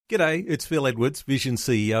G'day, it's Phil Edwards, Vision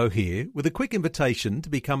CEO here, with a quick invitation to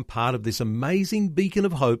become part of this amazing beacon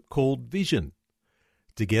of hope called Vision.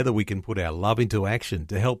 Together we can put our love into action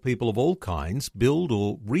to help people of all kinds build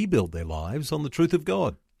or rebuild their lives on the truth of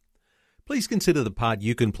God. Please consider the part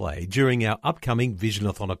you can play during our upcoming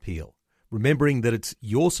Visionathon appeal, remembering that it's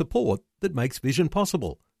your support that makes Vision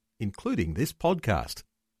possible, including this podcast.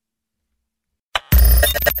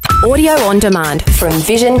 Audio on demand from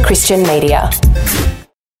Vision Christian Media.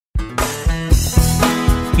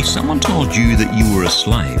 If someone told you that you were a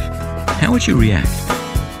slave, how would you react?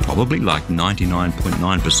 Probably like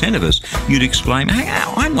 99.9% of us, you'd exclaim, "Hey,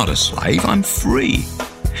 I'm not a slave, I'm free."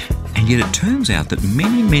 And yet it turns out that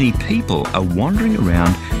many people are wandering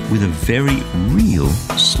around with a very real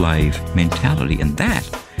slave mentality. And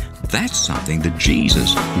that's something that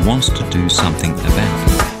Jesus wants to do something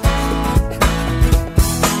about.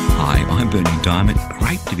 Hi, I'm Bernie Diamond.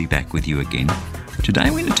 Great to be back with you again.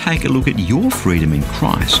 Today we're going to take a look at your freedom in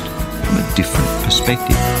Christ from a different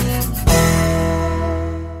perspective.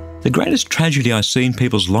 The greatest tragedy I see in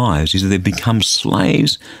people's lives is that they've become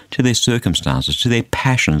slaves to their circumstances, to their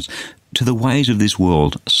passions, to the ways of this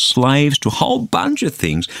world, slaves to a whole bunch of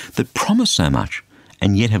things that promise so much,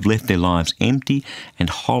 and yet have left their lives empty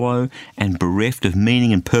and hollow and bereft of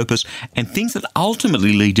meaning and purpose, and things that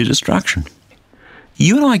ultimately lead to destruction.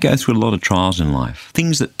 You and I go through a lot of trials in life,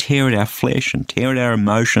 things that tear at our flesh and tear at our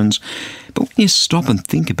emotions. But when you stop and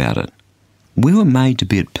think about it, we were made to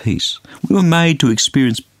be at peace. We were made to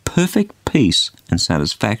experience perfect peace and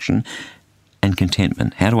satisfaction and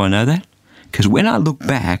contentment. How do I know that? Because when I look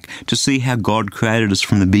back to see how God created us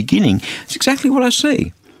from the beginning, it's exactly what I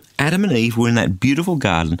see. Adam and Eve were in that beautiful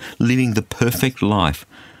garden living the perfect life,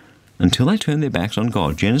 until they turned their backs on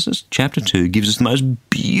God. Genesis chapter 2 gives us the most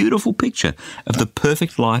beautiful picture of the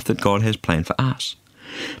perfect life that God has planned for us.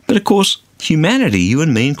 But of course, humanity, you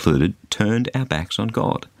and me included, turned our backs on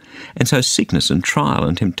God. And so sickness and trial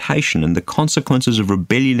and temptation and the consequences of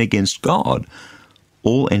rebellion against God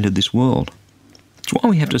all entered this world. It's why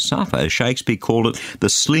we have to suffer, as Shakespeare called it, the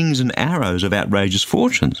slings and arrows of outrageous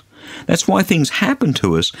fortunes. That's why things happen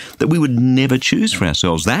to us that we would never choose for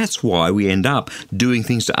ourselves. That's why we end up doing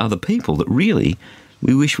things to other people that really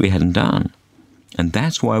we wish we hadn't done. And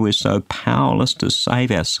that's why we're so powerless to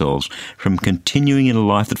save ourselves from continuing in a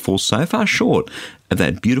life that falls so far short of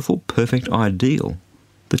that beautiful, perfect ideal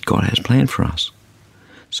that God has planned for us.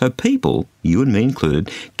 So people, you and me included,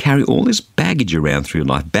 carry all this baggage around through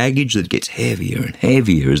life, baggage that gets heavier and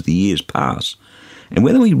heavier as the years pass. And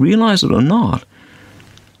whether we realize it or not,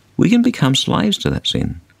 we can become slaves to that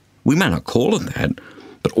sin. We may not call it that,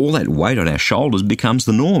 but all that weight on our shoulders becomes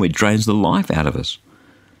the norm. It drains the life out of us.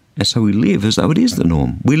 And so we live as though it is the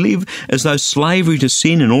norm. We live as though slavery to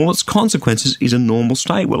sin and all its consequences is a normal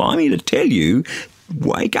state. Well, I'm here to tell you,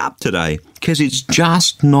 wake up today, because it's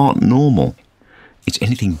just not normal. It's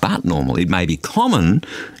anything but normal. It may be common,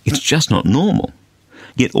 it's just not normal.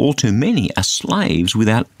 Yet all too many are slaves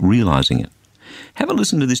without realizing it. Have a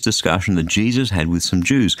listen to this discussion that Jesus had with some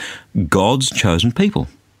Jews, God's chosen people.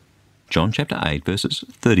 John chapter 8, verses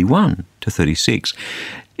 31 to 36.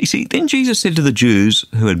 You see, then Jesus said to the Jews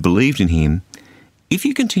who had believed in him, "If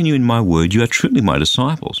you continue in my word, you are truly my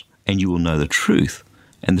disciples, and you will know the truth,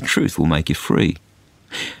 and the truth will make you free."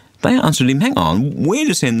 They answered him, "Hang on, we're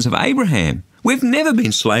descendants of Abraham. We've never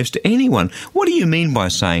been slaves to anyone. What do you mean by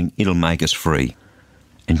saying it'll make us free?"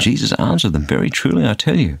 And Jesus answered them, "Very truly I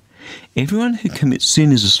tell you, everyone who commits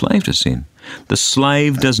sin is a slave to sin. The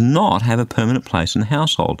slave does not have a permanent place in the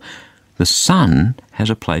household. The Son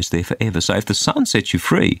has a place there forever. So if the Son sets you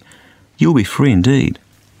free, you'll be free indeed."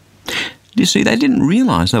 You see, they didn't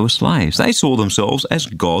realize they were slaves. They saw themselves as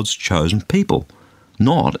God's chosen people,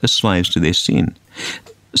 not as slaves to their sin.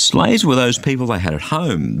 Slaves were those people they had at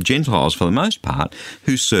home, Gentiles for the most part,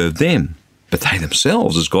 who served them. But they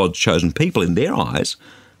themselves, as God's chosen people in their eyes,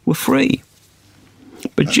 were free.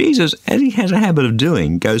 But Jesus, as he has a habit of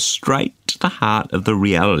doing, goes straight to the heart of the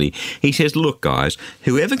reality. He says, "Look, guys,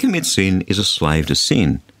 whoever commits sin is a slave to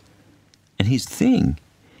sin." And here's the thing.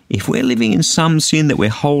 If we're living in some sin that we're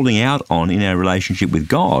holding out on in our relationship with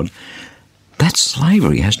God, that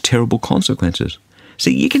slavery has terrible consequences.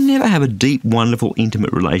 See, you can never have a deep, wonderful,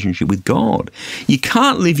 intimate relationship with God. You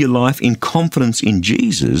can't live your life in confidence in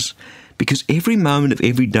Jesus because every moment of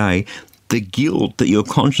every day, the guilt that your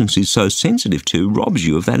conscience is so sensitive to robs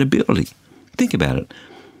you of that ability. Think about it.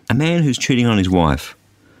 A man who's cheating on his wife,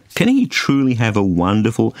 can he truly have a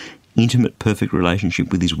wonderful, intimate, perfect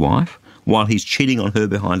relationship with his wife while he's cheating on her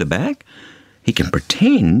behind her back? He can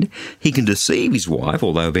pretend, he can deceive his wife,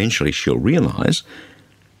 although eventually she'll realise,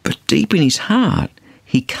 but deep in his heart,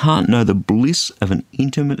 he can't know the bliss of an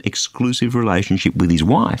intimate, exclusive relationship with his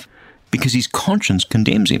wife because his conscience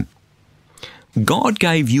condemns him. God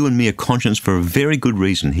gave you and me a conscience for a very good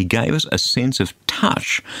reason. He gave us a sense of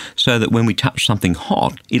touch so that when we touch something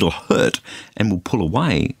hot, it'll hurt and we'll pull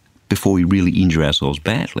away before we really injure ourselves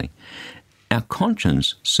badly. Our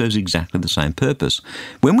conscience serves exactly the same purpose.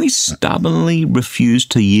 When we stubbornly refuse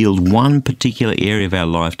to yield one particular area of our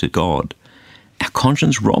life to God, our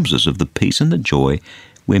conscience robs us of the peace and the joy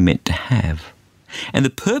we're meant to have. And the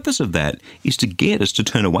purpose of that is to get us to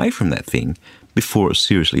turn away from that thing before it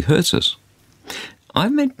seriously hurts us.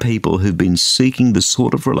 I've met people who've been seeking the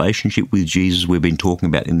sort of relationship with Jesus we've been talking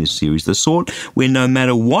about in this series, the sort where no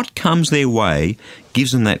matter what comes their way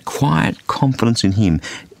gives them that quiet confidence in Him,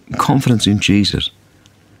 confidence in Jesus.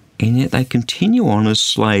 And yet they continue on as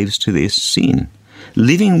slaves to their sin,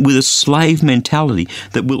 living with a slave mentality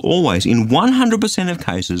that will always, in 100% of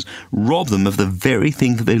cases, rob them of the very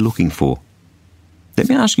thing that they're looking for. Let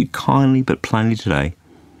me ask you kindly but plainly today,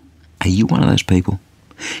 are you one of those people?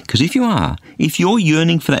 Because if you are, if you're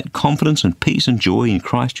yearning for that confidence and peace and joy in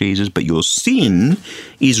Christ Jesus, but your sin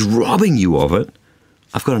is robbing you of it,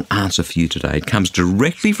 I've got an answer for you today. It comes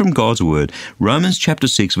directly from God's Word, Romans chapter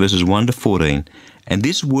 6, verses 1 to 14. And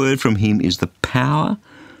this word from Him is the power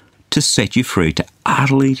to set you free, to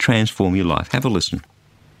utterly transform your life. Have a listen.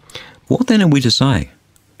 What then are we to say?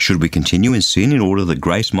 Should we continue in sin in order that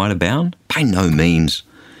grace might abound? By no means.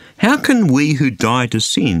 How can we who died to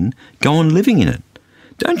sin go on living in it?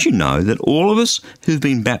 Don't you know that all of us who've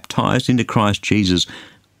been baptized into Christ Jesus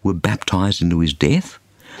were baptized into His death?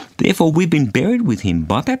 Therefore, we've been buried with Him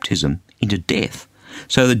by baptism into death,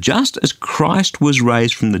 so that just as Christ was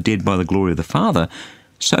raised from the dead by the glory of the Father,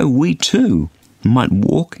 so we too might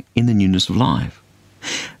walk in the newness of life.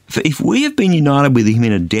 For if we have been united with Him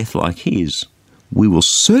in a death like His, we will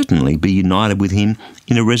certainly be united with Him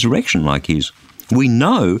in a resurrection like His. We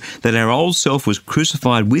know that our old self was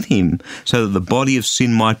crucified with Him so that the body of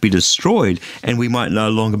sin might be destroyed and we might no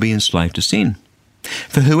longer be enslaved to sin.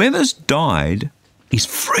 For whoever's died is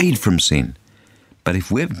freed from sin. But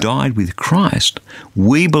if we've died with Christ,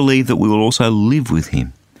 we believe that we will also live with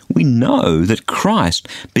Him. We know that Christ,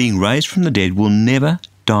 being raised from the dead, will never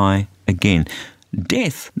die again.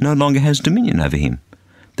 Death no longer has dominion over Him.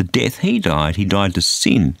 The death He died to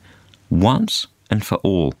sin once and for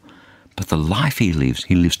all. But the life He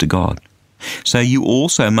lives to God. So you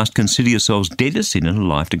also must consider yourselves dead to sin and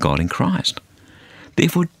alive to God in Christ.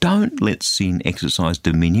 Therefore, don't let sin exercise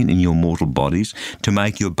dominion in your mortal bodies to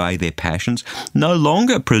make you obey their passions. No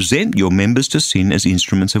longer present your members to sin as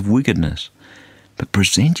instruments of wickedness, but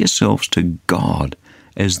present yourselves to God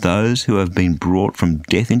as those who have been brought from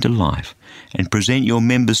death into life, and present your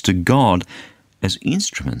members to God as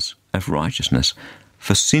instruments of righteousness.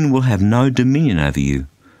 For sin will have no dominion over you,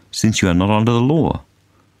 since you are not under the law,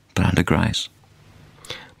 but under grace.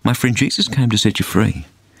 My friend, Jesus came to set you free.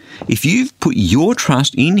 If you've put your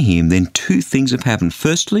trust in Him, then two things have happened.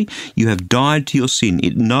 Firstly, you have died to your sin.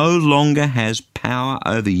 It no longer has power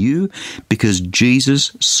over you because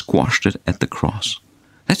Jesus squashed it at the cross.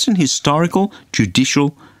 That's an historical,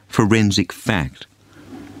 judicial, forensic fact.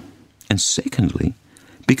 And secondly,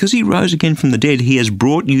 because He rose again from the dead, He has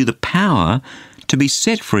brought you the power to be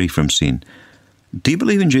set free from sin. Do you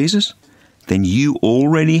believe in Jesus? Then you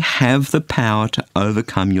already have the power to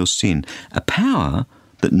overcome your sin, a power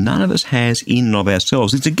that none of us has in and of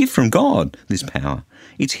ourselves. It's a gift from God, this power.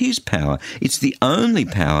 It's His power. It's the only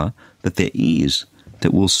power that there is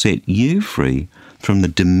that will set you free from the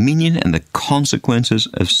dominion and the consequences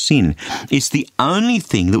of sin. It's the only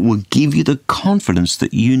thing that will give you the confidence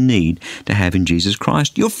that you need to have in Jesus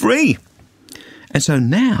Christ. You're free. And so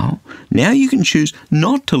now you can choose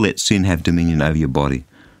not to let sin have dominion over your body.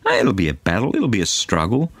 It'll be a battle, it'll be a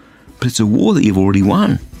struggle, but it's a war that you've already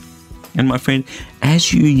won. And my friend,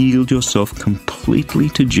 as you yield yourself completely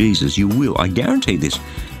to Jesus, you will, I guarantee this,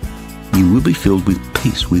 you will be filled with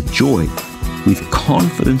peace, with joy, with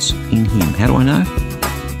confidence in Him. How do I know?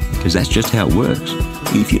 Because that's just how it works.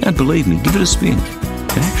 If you don't believe me, give it a spin.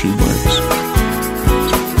 It actually works.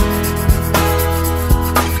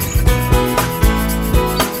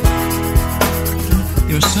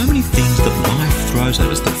 There are so many things that life throws at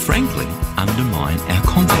us that frankly undermine our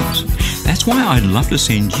confidence. That's why I'd love to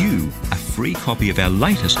send you a free copy of our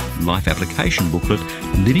latest life application booklet,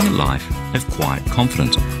 Living a Life of Quiet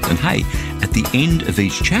Confidence. And hey, at the end of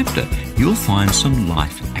each chapter, you'll find some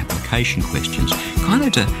life application questions, kind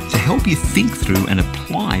of to help you think through and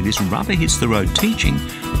apply this rubber hits the road teaching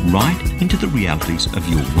right into the realities of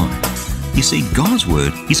your life. You see, God's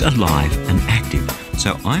Word is alive and active,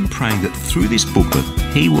 So I'm praying that through this booklet,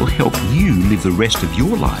 he will help you live the rest of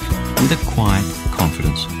your life with a quiet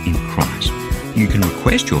confidence in Christ. You can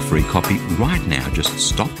request your free copy right now. Just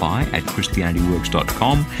stop by at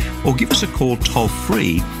christianityworks.com or give us a call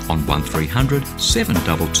toll-free on 1300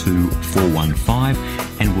 722 415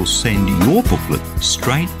 and we'll send your booklet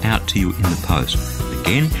straight out to you in the post.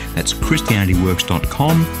 Again, that's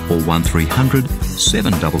christianityworks.com or 1300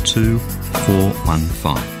 722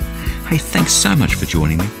 415. Hey, thanks so much for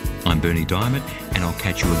joining me. I'm Bernie Diamond, and I'll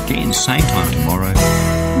catch you again same time tomorrow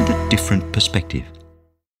with a different perspective.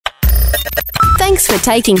 Thanks for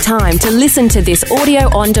taking time to listen to this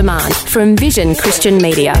audio on demand from Vision Christian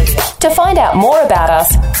Media. To find out more about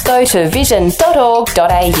us, go to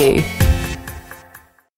vision.org.au.